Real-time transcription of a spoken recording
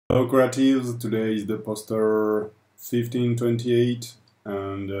Hello creatives, today is the poster 1528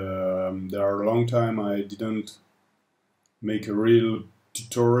 and there are a long time I didn't make a real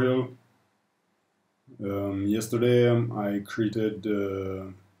tutorial. Yesterday I created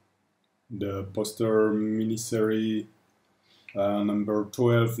the poster miniseries number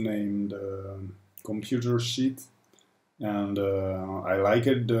 12 named Computer Sheet, and I liked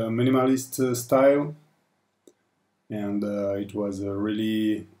the minimalist style, and it was a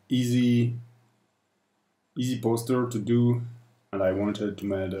really easy poster to do, and I wanted to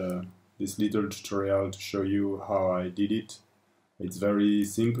make this little tutorial to show you how I did it. It's very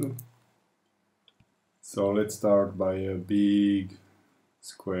simple. So let's start by a big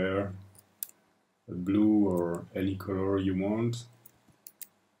square, a blue or any color you want.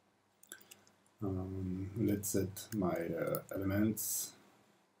 Let's set my elements.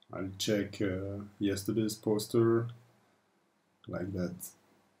 I'll check yesterday's poster like that.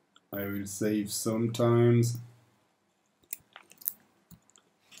 I will save sometimes.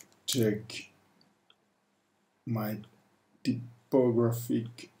 Check my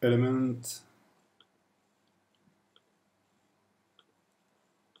typographic element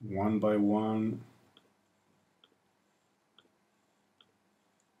one by one.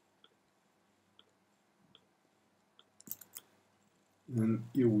 And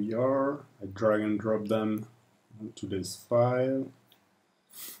here we are. I drag and drop them onto this file.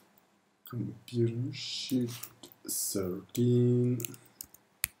 Computer Sheet 13.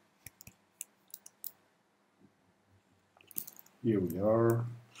 Here we are.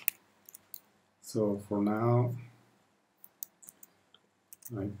 So for now,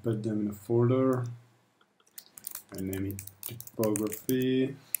 I put them in a folder. I name it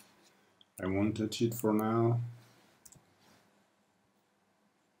typography. I won't touch it for now.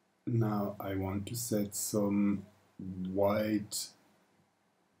 Now I want to set some white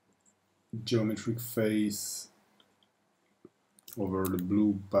geometric face over the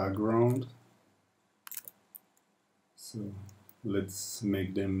blue background. So let's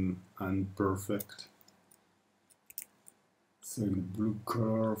make them unperfect. Select the blue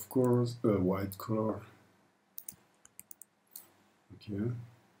color, of course, white color. Okay.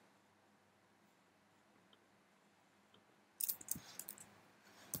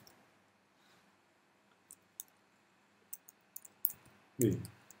 Okay.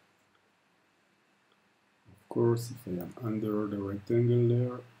 Of course, if I am under the rectangle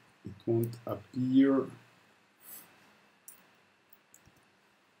there, it won't appear.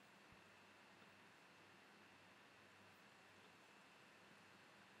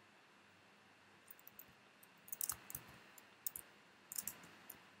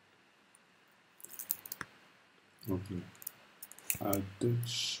 Okay, I'll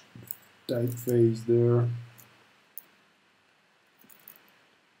touch typeface there.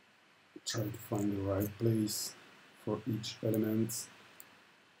 Try to find the right place for each element.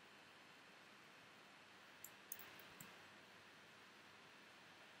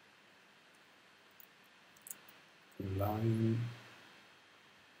 Line.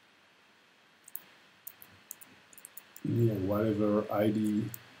 Yeah, whatever ID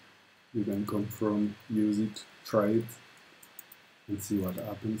you can come from, use it, try it, and see what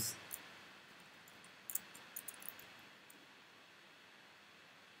happens.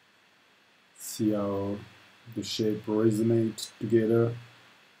 See how the shape resonate together.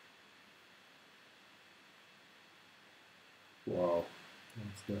 Wow,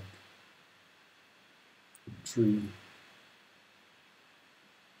 what's that? A tree.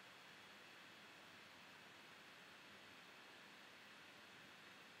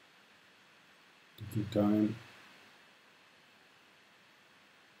 Take your time.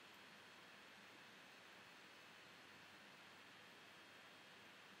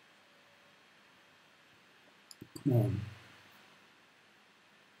 Come on.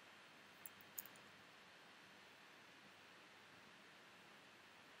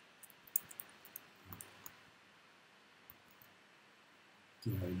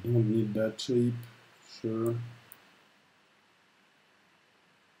 Yeah, I don't need that shape, sure.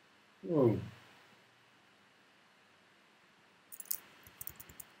 Oh.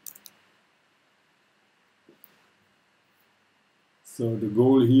 So the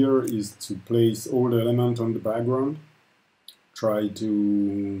goal here is to place all the elements on the background. Try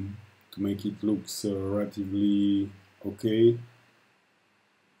to make it look relatively okay,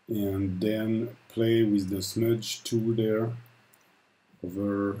 and then play with the smudge tool there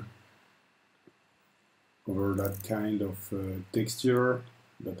over that kind of texture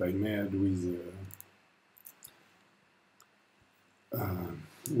that I made with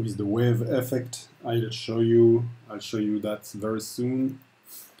the wave effect. I'll show you that very soon.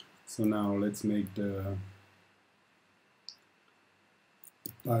 So now let's make the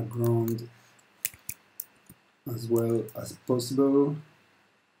background as well as possible.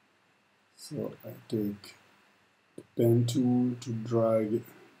 So I take the pen tool to drag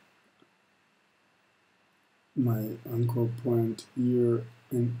my anchor point here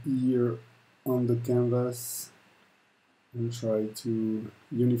and here on the canvas and try to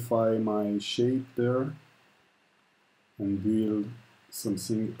unify my shape there and build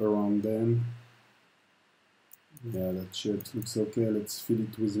something around them. Yeah, that shape looks okay. Let's fill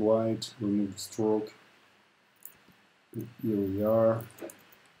it with white, remove the stroke. Here we are.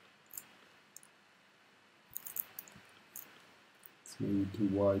 It's maybe too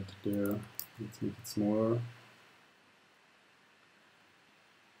white there. Let's make it smaller.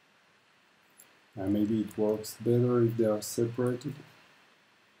 And maybe it works better if they are separated.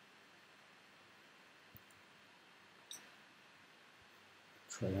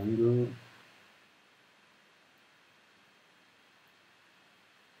 Triangle.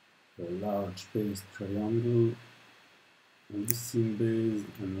 A large base triangle. And this thin base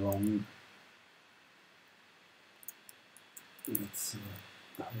and long. Let's see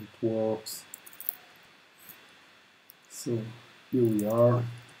how it works. So here we are.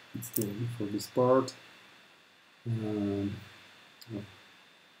 It's done for this part.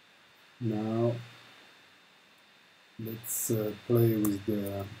 Now let's play with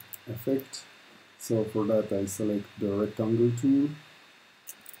the effect. So for that I select the rectangle tool.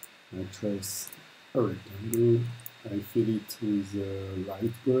 I trace a rectangle. I fill it with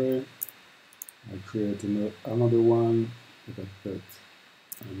light gray. I create another one that I put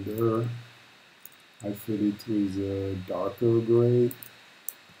under. I fill it with darker gray.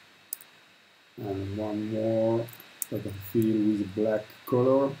 And one more that I fill with black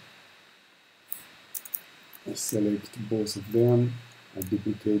color. I select both of them. I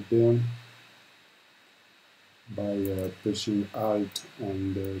duplicate them by pushing Alt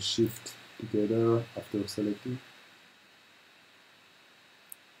and Shift together after selecting.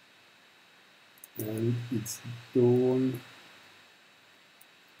 And it's done.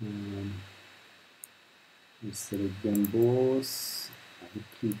 We select them both. I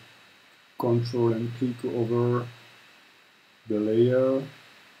click Control and click over the layer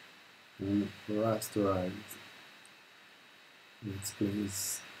and rasterize. Let's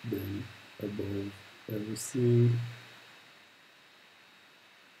place them above everything.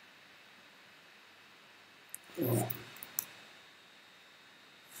 Oh.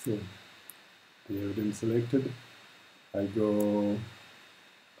 So I have them selected. I go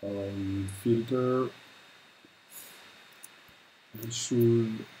filter. I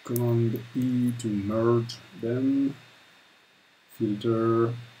should Command E to merge them.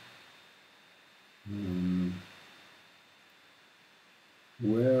 Filter.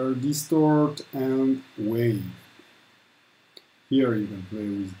 Where distort and wave. Here you can play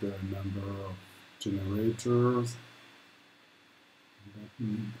with the number of generators.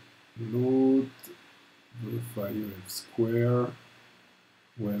 Load, verify you have square,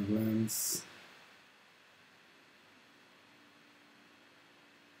 wavelengths.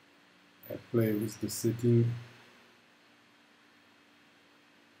 I play with the setting.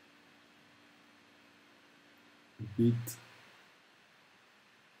 A bit.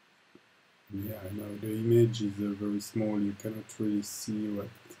 Yeah, I know the image is very small, you cannot really see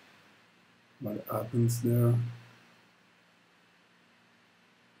what happens there.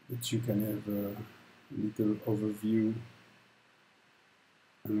 But you can have a little overview.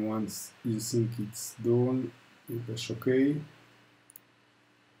 And once you think it's done, you push OK.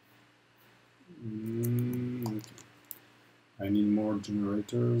 Okay. I need more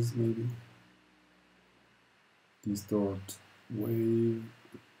generators, maybe. Distort, wave.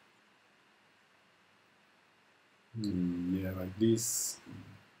 Yeah, like this.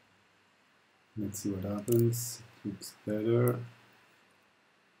 Let's see what happens. Looks better.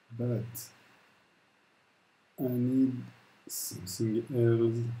 But I need something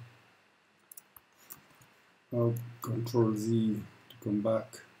else. Oh, Control Z to come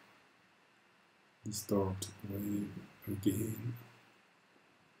back. Distort, wave again.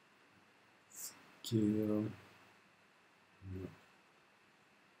 Scale. No.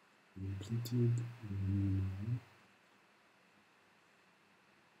 Amplitude. No.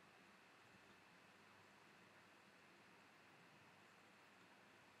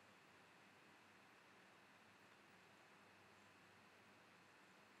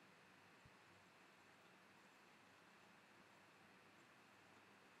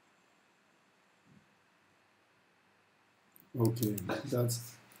 Okay,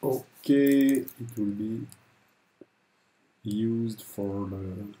 that's okay. It will be used for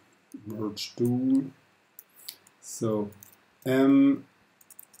the merge tool. So M,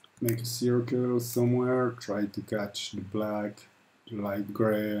 make a circle somewhere, try to catch the black, the light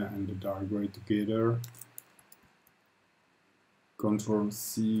gray and the dark gray together. Ctrl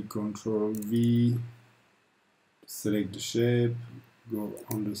C, Ctrl V, select the shape, go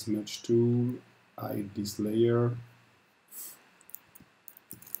on the smudge tool, hide this layer,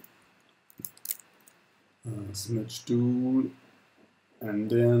 smudge tool, and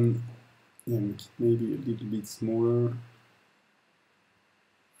then make it maybe a little bit smaller,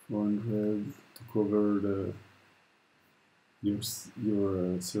 400 to cover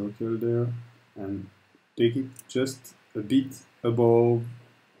your circle there, and take it just a bit above,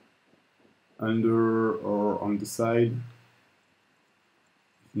 under, or on the side.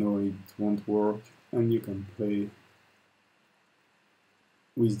 No, it won't work, and you can play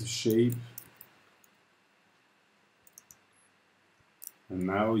with the shape. And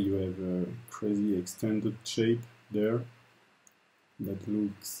now you have a crazy extended shape there that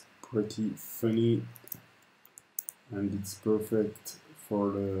looks pretty funny, and it's perfect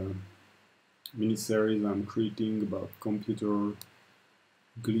for the mini-series I'm creating about computer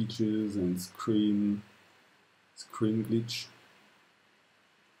glitches and screen glitch.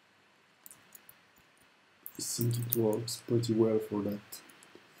 I think it works pretty well for that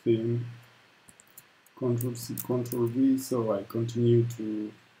theme. Ctrl C, Ctrl V, so I continue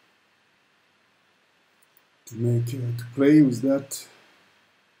to play with that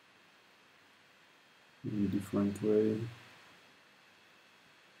in a different way.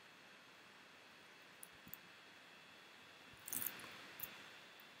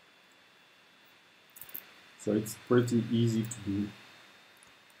 So it's pretty easy to do.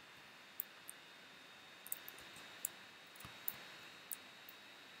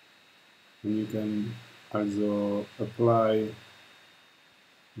 And you can also apply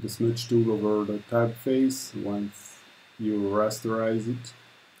the smudge tool over the tab face once you rasterize it,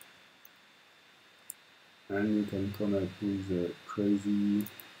 and you can come up with a crazy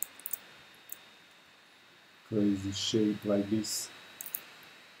shape like this.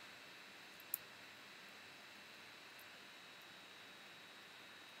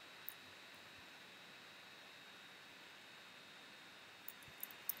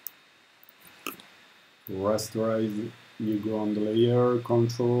 To rasterize, you go on the layer,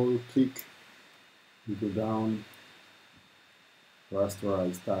 Control, click, you go down,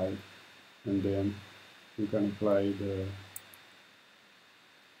 rasterize type, and then you can apply the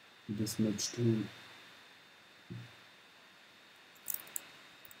smudge tool.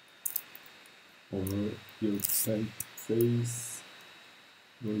 Over your face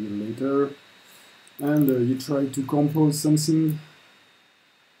a little later, and you try to compose something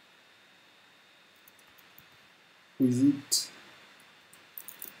with it.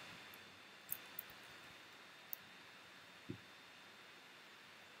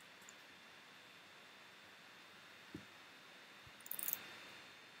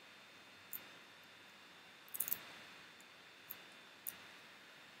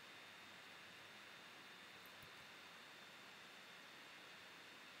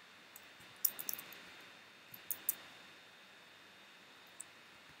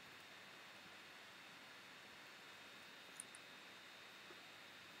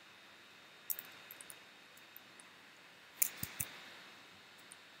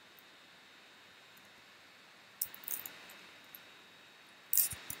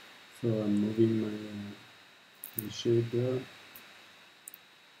 So I'm moving my shape there,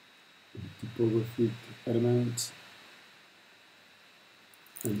 typographic element,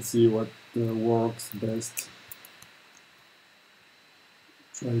 and see what works best.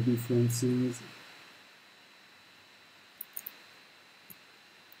 Try different things.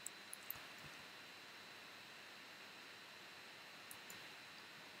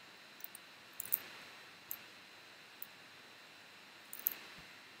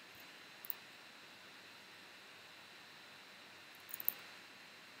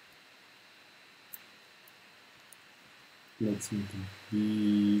 Let's make a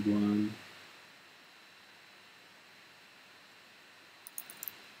big one.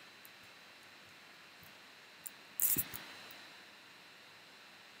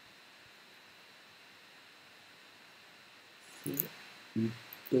 So it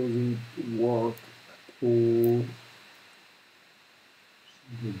doesn't work at all.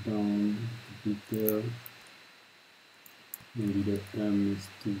 Go down a bit there. Maybe the M is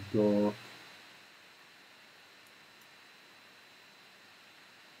too dark.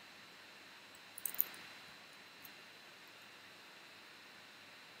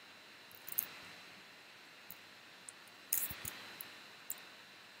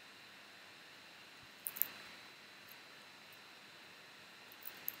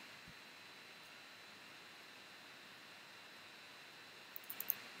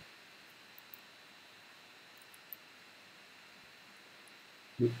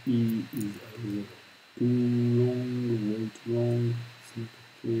 The E is either too long, way too long, it's not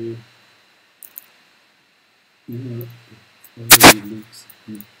okay. Yeah, it already looks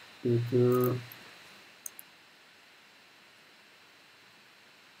a bit better.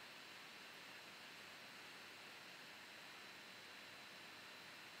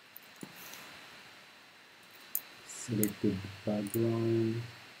 Selected the background,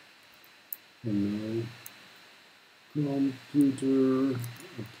 and now computer.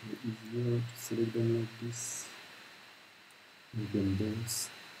 Okay, easier to select them like this. Make them both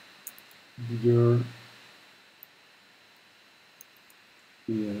bigger.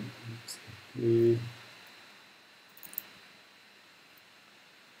 Yeah, looks okay.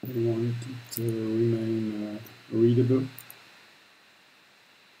 I want it to remain readable.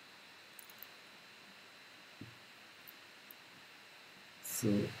 So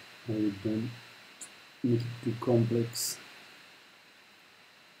I don't make it too complex.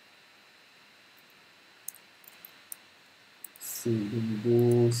 Save them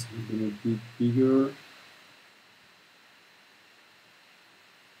both, make them a bit bigger.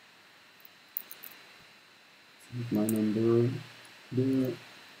 Select my number there,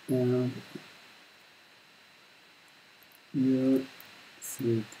 and here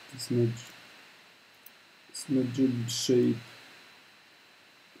select the smudged shape,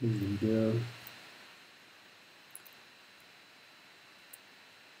 place them there.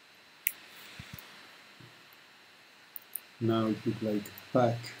 Now it looks like a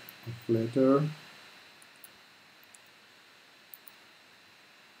pack of letter,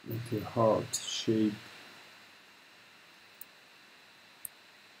 like a heart shape.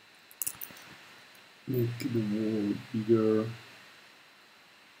 Make the wall bigger.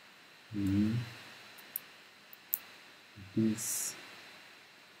 This.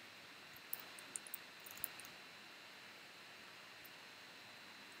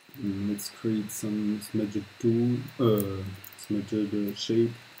 Let's create some smudged tool, smudged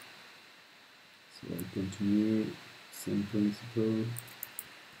shape. So I continue, same principle.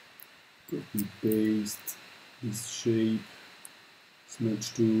 Copy paste this shape,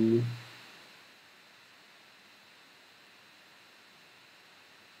 smudge tool.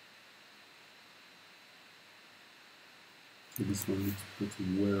 So this one looks pretty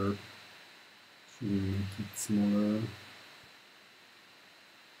weird. Should we make it smaller?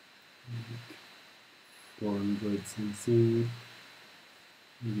 400 something,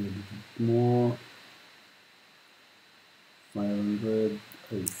 maybe a little bit more. 500,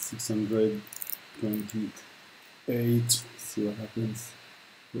 628. See what happens.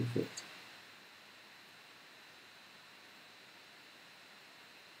 Perfect.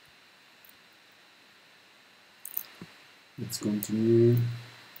 Let's continue.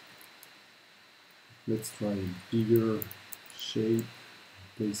 Let's try a bigger shape.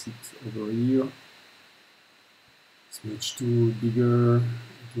 Place it over here. Switch to bigger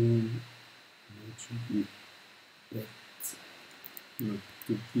again. It should be that not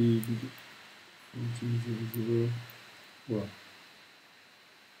too big. 1400. Well,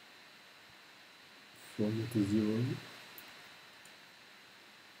 400.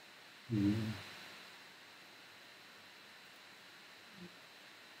 Yeah.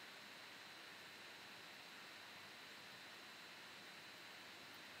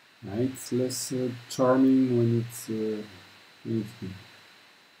 It's less charming when it's let's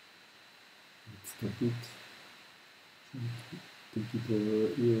stop it. Take it over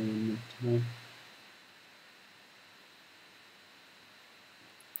here one more time.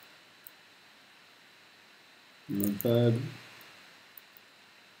 Not bad.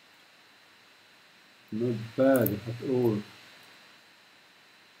 Not bad at all.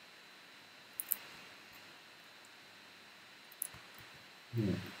 Yeah,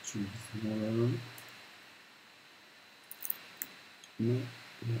 it should be smaller. No,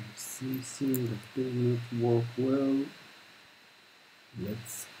 we have something that does not work well.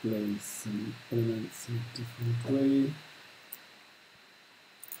 Let's place some elements in a different way.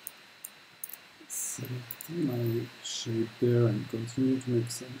 Select my shape there and continue to make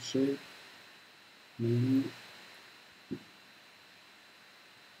some shape. Maybe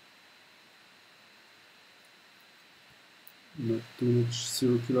not too much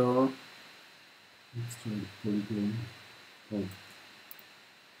circular. Let's try the polygon. Oh.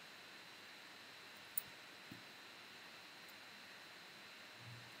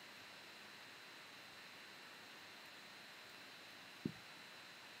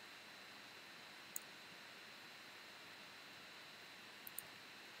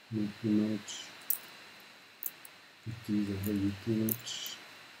 Not too much. It is already too much.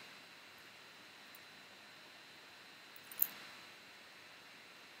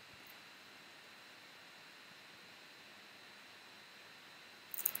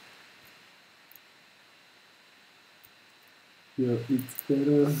 here it's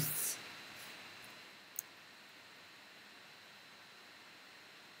better.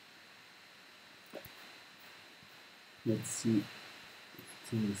 Let's see if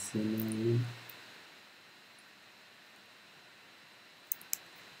it's in the same line.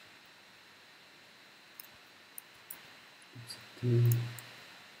 It's okay.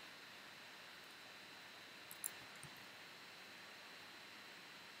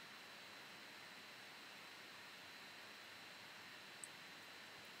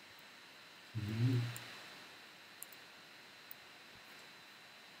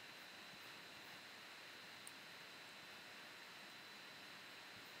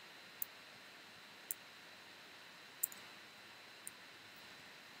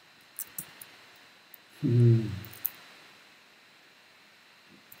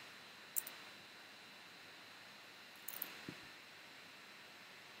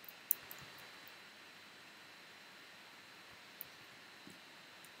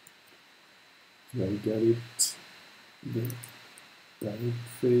 I got it. The direct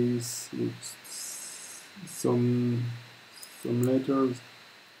face looks some letters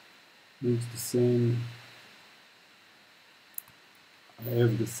looks the same. I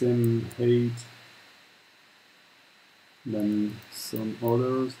have the same height than some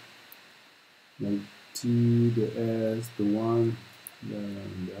others, like T, the S, the 1,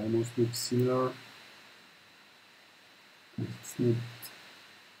 they almost look similar. It's not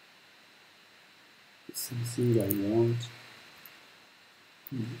something I want.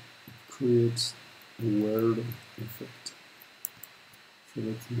 It creates a weird effect. So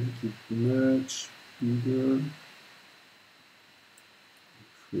let's make it much bigger.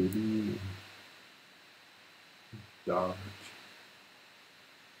 Pretty dark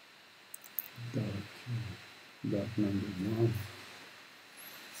number 1.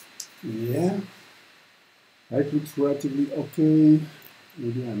 Yeah, it looks relatively okay.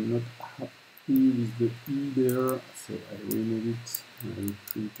 Maybe I'm not happy with the E there, so I remove it and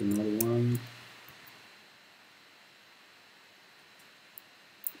create another one.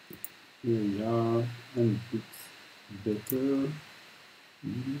 Here we are, and it looks better.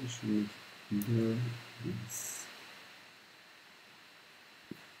 Maybe I should make it bigger. Yes.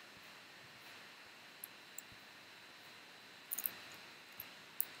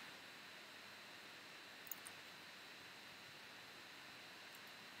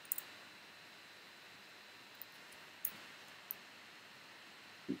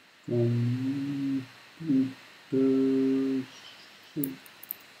 Computer should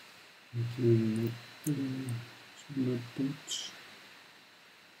not touch.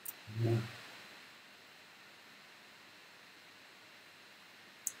 Yeah.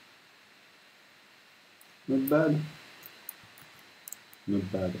 Not bad.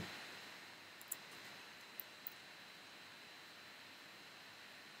 Not bad.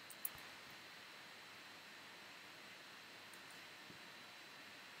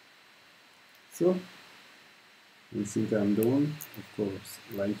 So, I think I'm done. Of course,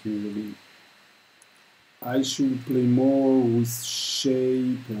 like usually, I should play more with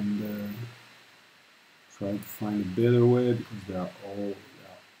shape and try to find a better way, because there are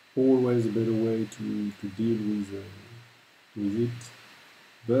always a better way to deal with it.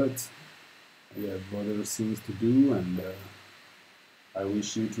 But I have other things to do, and I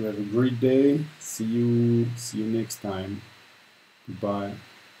wish you to have a great day. See you next time. Goodbye.